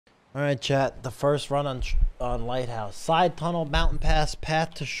All right, chat. The first run on Lighthouse. Side tunnel, mountain pass,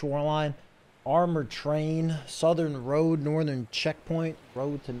 path to shoreline, armored train, southern road, northern checkpoint,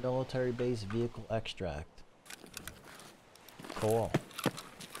 road to military base, vehicle extract. Cool.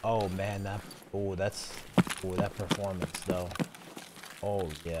 Oh man, that that performance though. Oh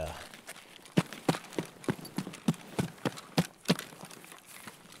yeah.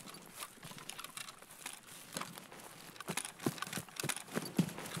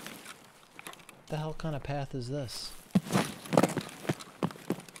 What the hell kind of path is this?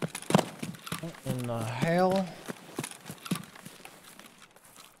 What in the hell?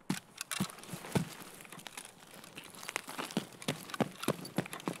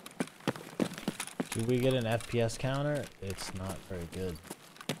 Do we get an FPS counter? It's not very good.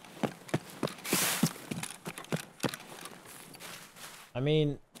 I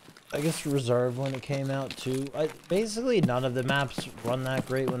mean, I guess Reserve when it came out too. Basically, none of the maps run that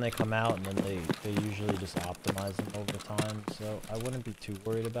great when they come out, and then they usually just optimize them over time. So I wouldn't be too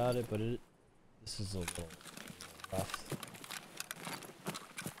worried about it, but this is a little rough.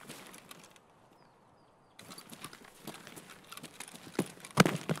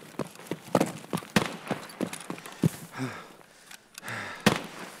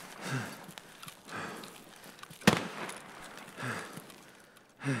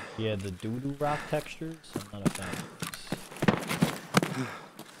 Yeah, the doo-doo rock textures, I'm not a fan of those.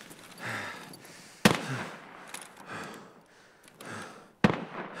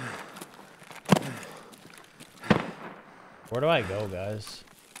 Where do I go, guys?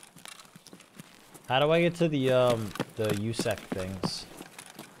 How do I get to the USEC things?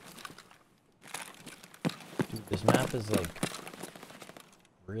 Dude, this map is like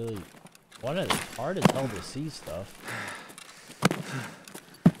really it's hard as hell to see stuff.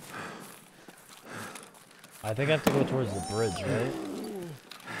 I think I have to go towards the bridge, right?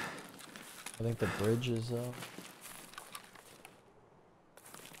 I think the bridge is it's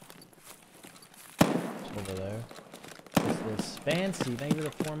over there. It's fancy. Thank you for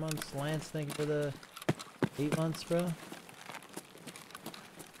the 4 months. Lance, thank you for the 8 months, bro.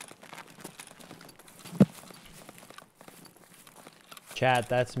 Chat,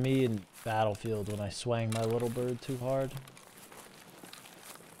 that's me in Battlefield when I swang my little bird too hard.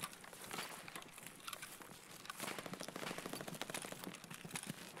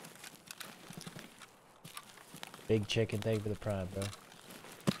 Big chicken, thank you for the prime, bro.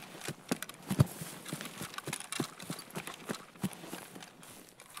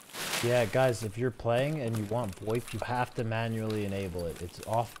 Yeah, guys, if you're playing and you want VoIP, you have to manually enable it. It's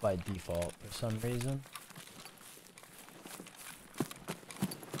off by default for some reason.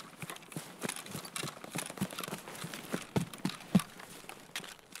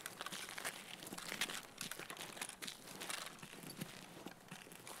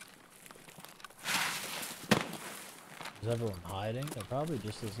 Is everyone hiding? They're probably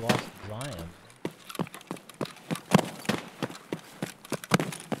just as lost as I am.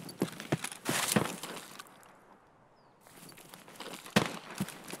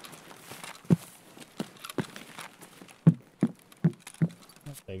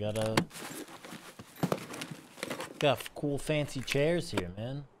 They got cool fancy chairs here,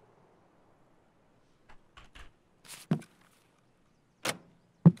 man.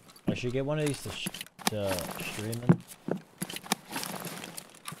 I should get one of these to streaming.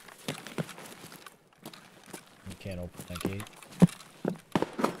 You can't open that gate.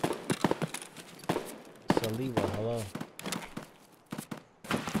 Saliwa, hello.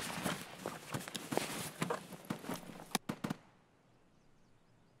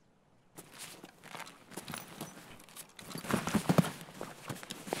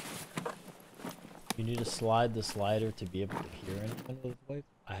 You need to slide the slider to be able to hear anything with VoIP.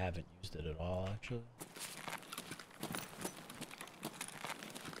 I haven't used it at all, actually.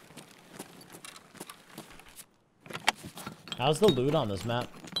 How's the loot on this map?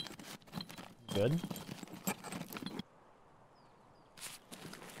 Good?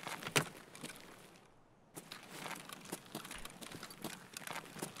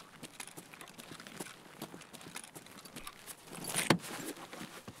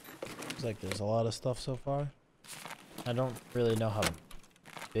 Looks like there's a lot of stuff so far. I don't really know how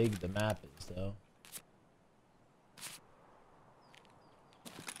big the map is, though.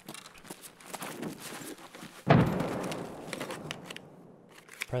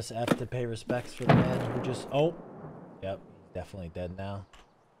 Press F to pay respects for the man who just... Oh! Yep, he's definitely dead now.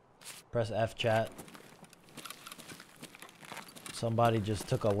 Press F, chat. Somebody just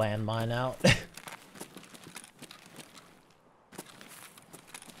took a landmine out.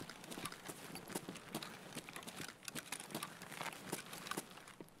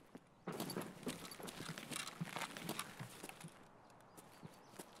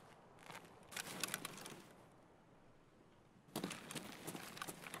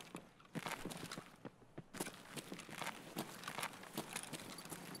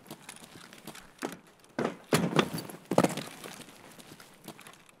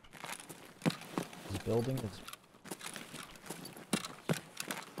 building is...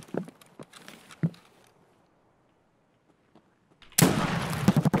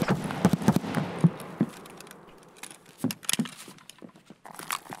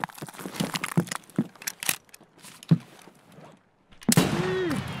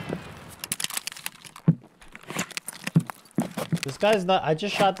 This guy's not... I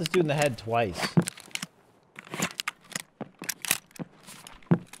just shot this dude in the head twice.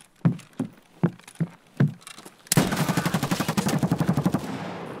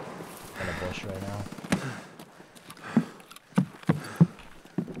 In a bush right now.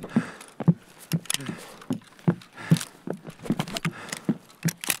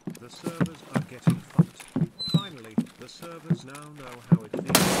 The servers are getting fucked. Finally, the servers now know how it feels.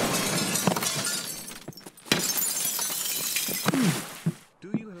 Do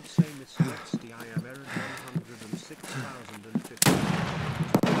you have same mistakes? I am error 106,050.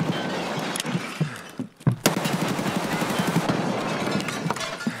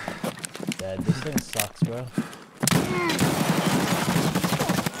 Dead. This thing sucks, bro.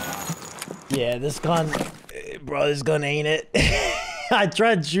 Yeah, this gun... Bro, this gun ain't it. I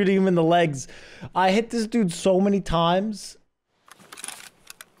tried shooting him in the legs. I hit this dude so many times.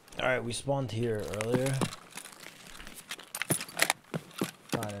 Alright, we spawned here earlier.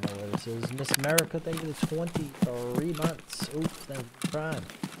 I don't know where this is. Miss America, thank you for 23 months. Oops, thank you for Prime.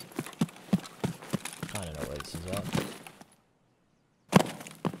 I don't know where this is at.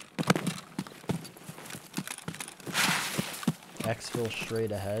 Exfil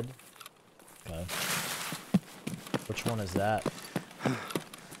straight ahead. Okay. Which one is that?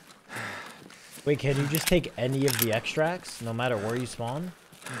 Wait, can you just take any of the extracts, no matter where you spawn?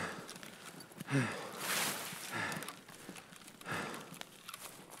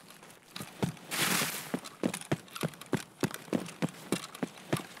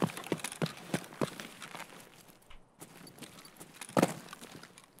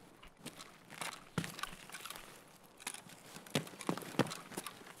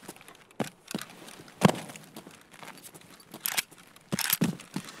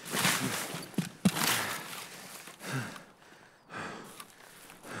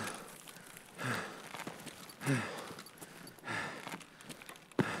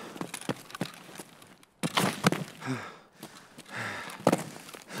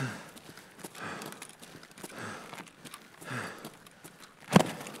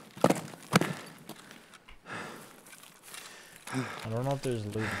 I don't know if there's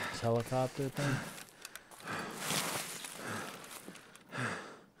loot in this helicopter thing.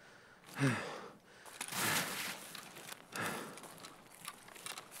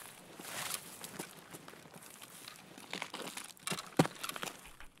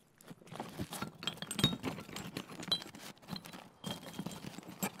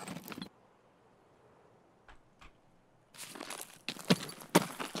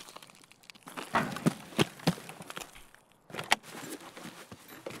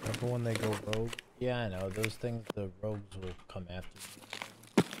 When they go rogue. Yeah, I know. Those things, the rogues will come after you.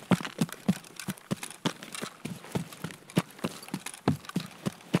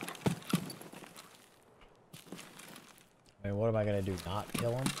 I mean, what am I gonna do? Not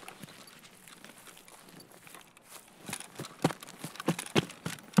kill them?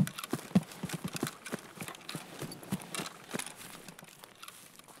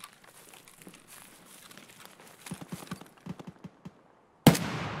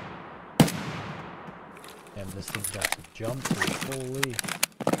 Damn, this thing's got some jump to it. Holy.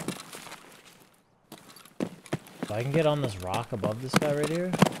 If I can get on this rock above this guy right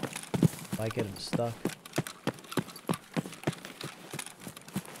here, I might get him stuck.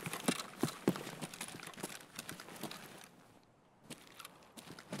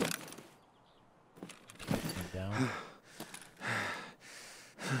 Down.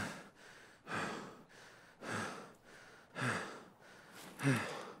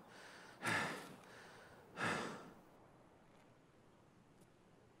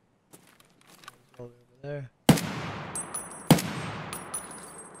 Over there.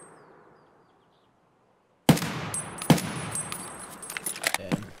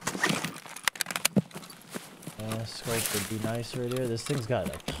 Damn. Scope would be nice right here. This thing's got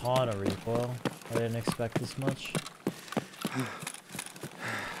a ton of recoil. I didn't expect this much.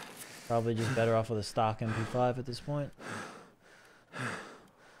 Probably just better off with a stock MP5 at this point.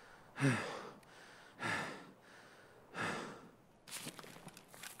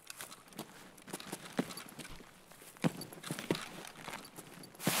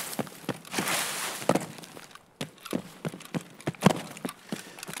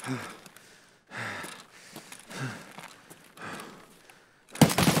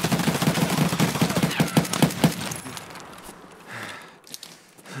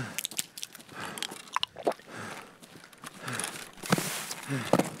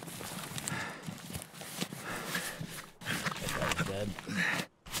 That guy's dead.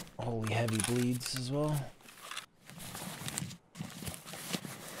 Holy heavy bleeds as well.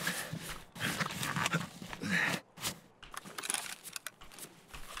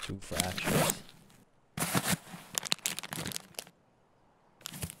 Two fractures.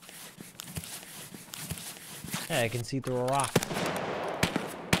 Yeah, I can see through a rock.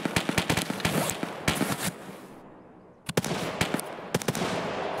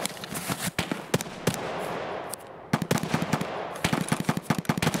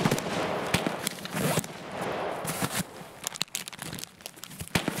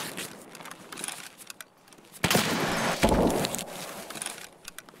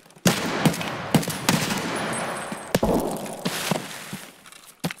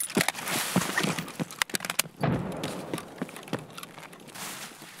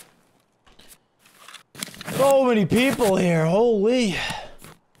 So many people here, holy.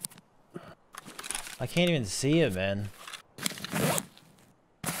 I can't even see it, man.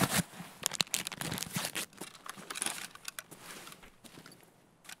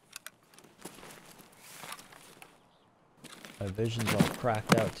 My vision's all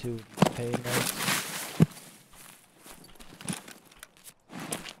cracked out too with these pain meds.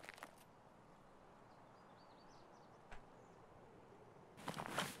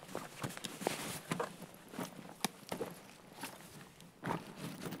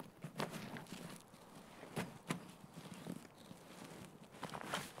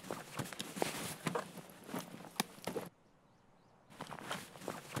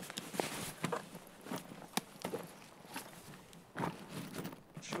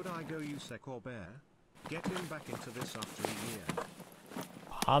 Should I go USEC or Bear? Get him back into this after a year.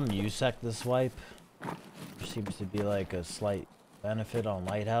 I'm USEC this wipe. There seems to be like a slight benefit on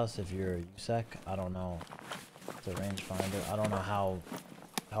Lighthouse if you're a USEC. I don't know. It's a rangefinder. I don't know how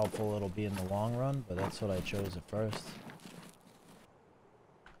helpful it'll be in the long run, but that's what I chose at first.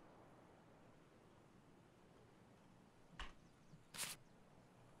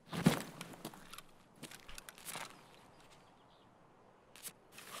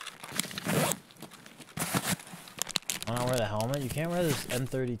 I don't wear the helmet. You can't wear this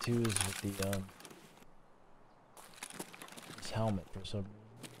M32s with the this helmet for some reason.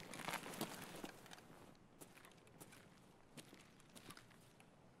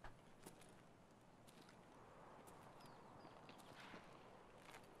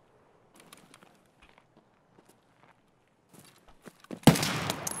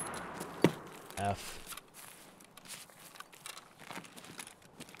 F.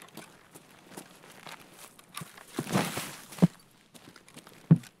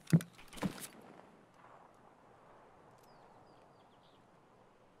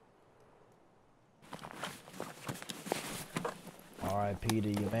 RIP to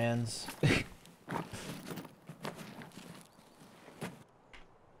you, mans.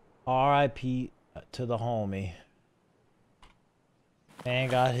 RIP to the homie. Man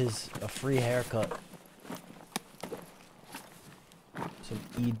got a free haircut. Some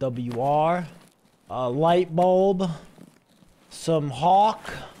EWR, a light bulb, some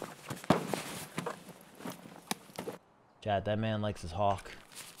hawk. Chat, that man likes his hawk.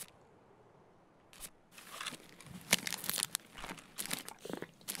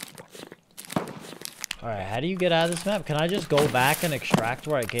 Alright, how do you get out of this map? Can I just go back and extract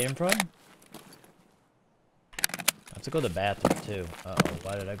where I came from? I have to go to the bathroom too. Uh-oh,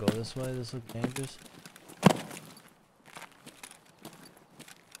 why did I go this way? This looks dangerous.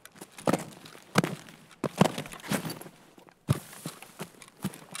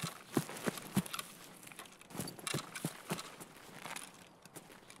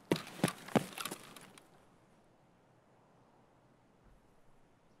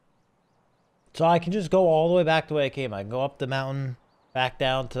 So I can just go all the way back the way I came. I can go up the mountain, back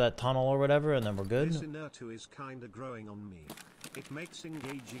down to that tunnel or whatever, and then we're good. This inertu is kinda growing on me. It makes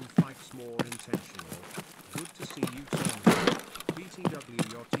engaging fights more intentional. Good to see you turn.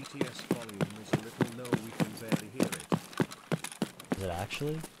 BTW, your TTS volume is a little low, we can barely hear it. Is it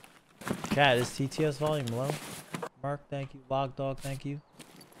actually? Chat, is TTS volume low? Mark, thank you. Log Dog, thank you.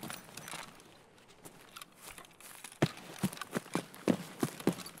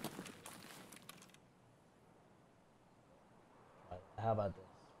 How about this?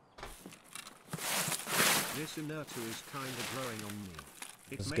 This inertu is kinda growing on me.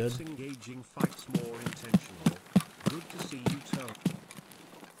 It That's makes good. engaging fights more intentional. Good to see you turn.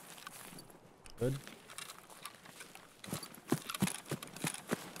 Good.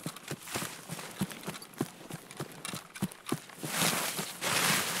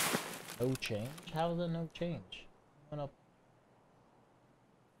 No change? How is it no change? Went up.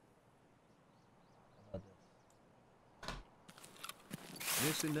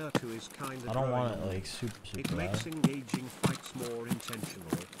 This Inertu is kinda I don't growing want on it me. like super It loud. makes engaging fights more intentional.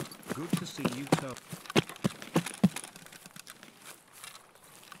 Good to see you turn.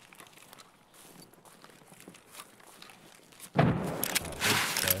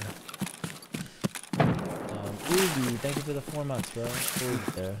 Oogie, thank you for the 4 months, bro.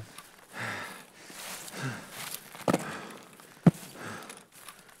 Oogie there.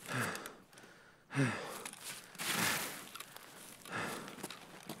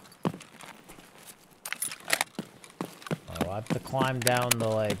 Oh, I have to climb down the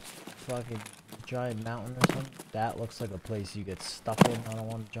like fucking giant mountain or something. That looks like a place you get stuck in. I don't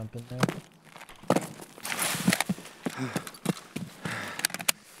want to jump in there.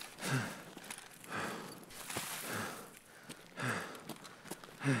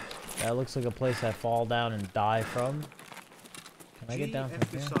 That looks like a place I fall down and die from. Can I get down from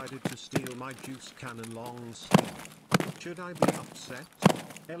here? Decided to steal my juice cannon long sleeve. Should I be upset?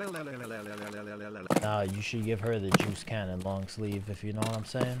 No, you should give her the juice cannon long sleeve, if you know what I'm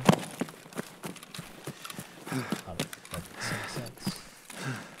saying. That makes sense.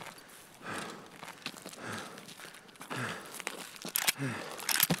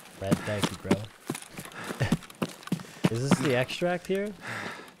 Red, thank you, bro. Is this the extract here?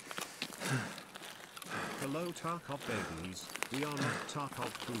 Hello, Tarkov babies. We are not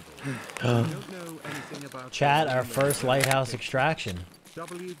Tarkov poodle. Don't know anything about Chat, our first lighthouse extraction.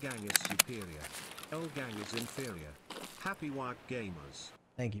 W gang is superior. L gang is inferior. Happy white gamers.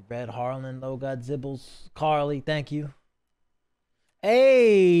 Thank you, Red Harlan, Low God Zibbles, Carly, thank you.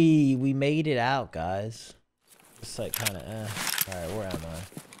 Hey, we made it out, guys. It's like kind of Alright, where am I?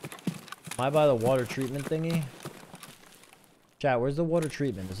 Am I by the water treatment thingy? Chat, where's the water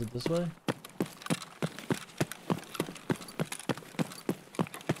treatment? Is it this way?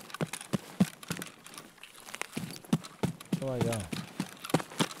 Where do I go?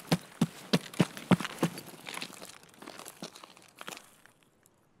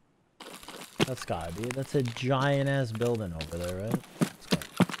 That's gotta be. That's a giant ass building over there, right? Let's go.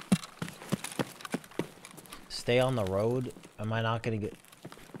 Stay on the road. Am I not gonna get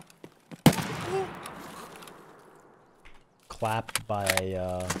clapped by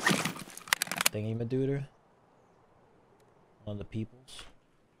a thingy-madooter? One of the peoples?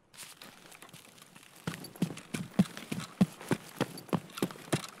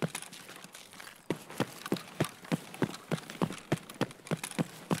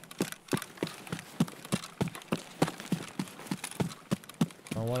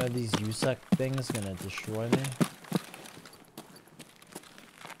 One of these USEC things gonna destroy me.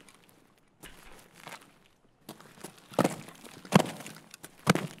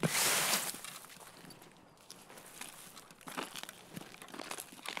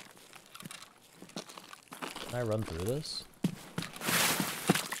 Can I run through this?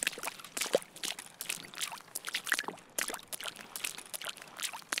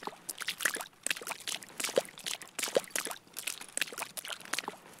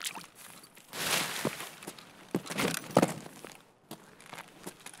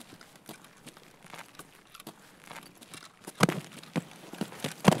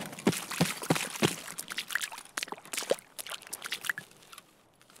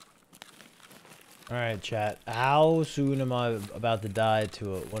 Alright, chat. How soon am I about to die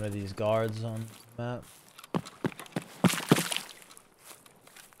to one of these guards on the map?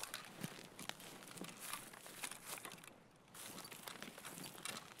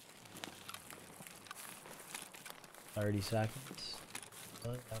 $30 seconds.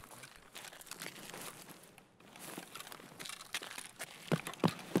 Really? That quick?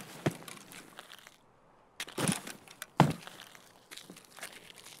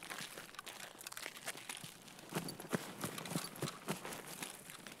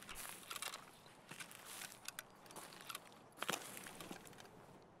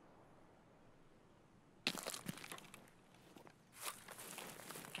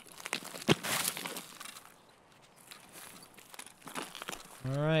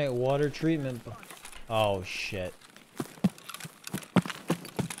 Alright, water treatment. Oh, shit.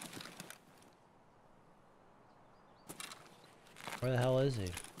 Where the hell is he?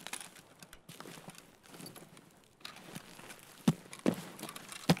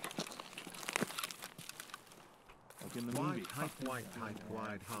 White hype,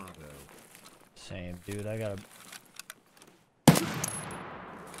 wide hardo. Same, dude. I gotta...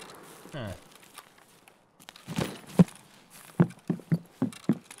 Huh.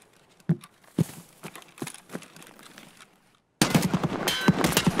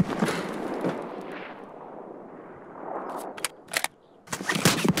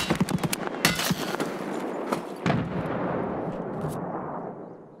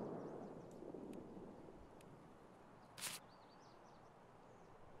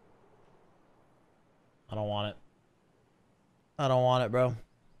 on it, bro.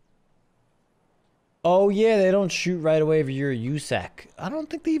 Oh yeah, they don't shoot right away if you're a USEC. I don't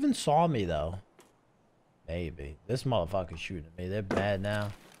think they even saw me though. Maybe. This motherfucker's shooting at me. They're mad now.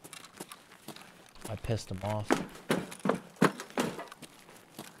 I pissed them off.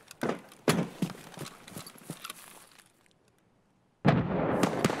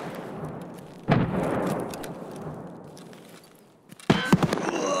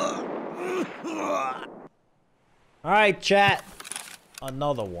 Alright, chat.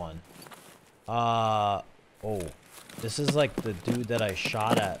 Another one. Oh. This is like the dude that I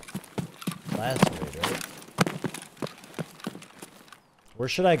shot at last raid, right? Where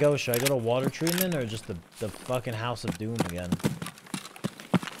should I go? Should I go to water treatment or just the fucking House of Doom again?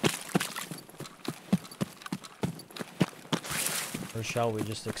 Or shall we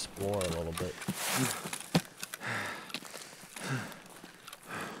just explore a little bit?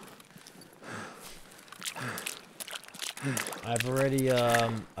 I've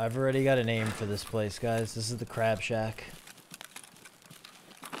already got a name for this place, guys. This is the Crab Shack.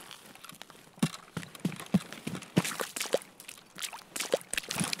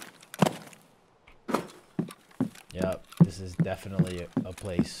 Yep, this is definitely a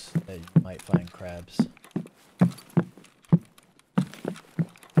place that you might find crabs.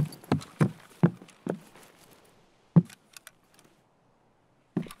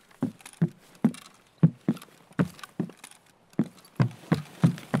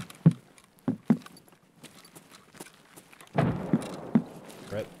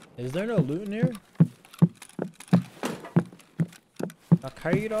 Is there no loot in here?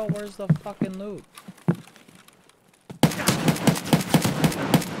 Akaido, where's the fucking loot?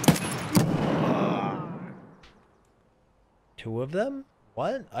 Two of them?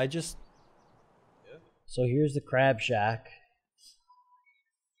 What? I just... Yeah. So here's the Crab Shack.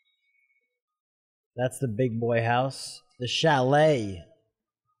 That's the big boy house. The Chalet.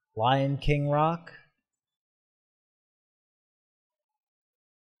 Lion King Rock.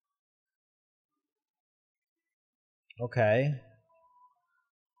 Okay.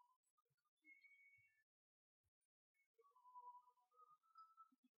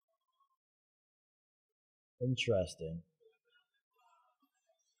 Interesting.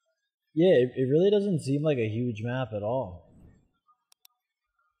 Yeah, it really doesn't seem like a huge map at all.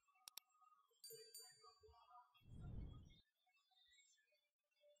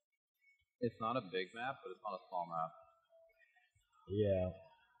 It's not a big map, but it's not a small map. Yeah.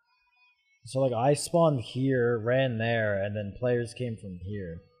 So like I spawned here, ran there, and then players came from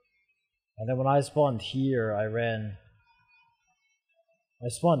here. And then when I spawned here, I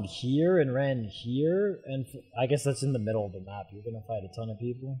spawned here and ran here, and I guess that's in the middle of the map. You're gonna fight a ton of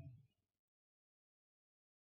people.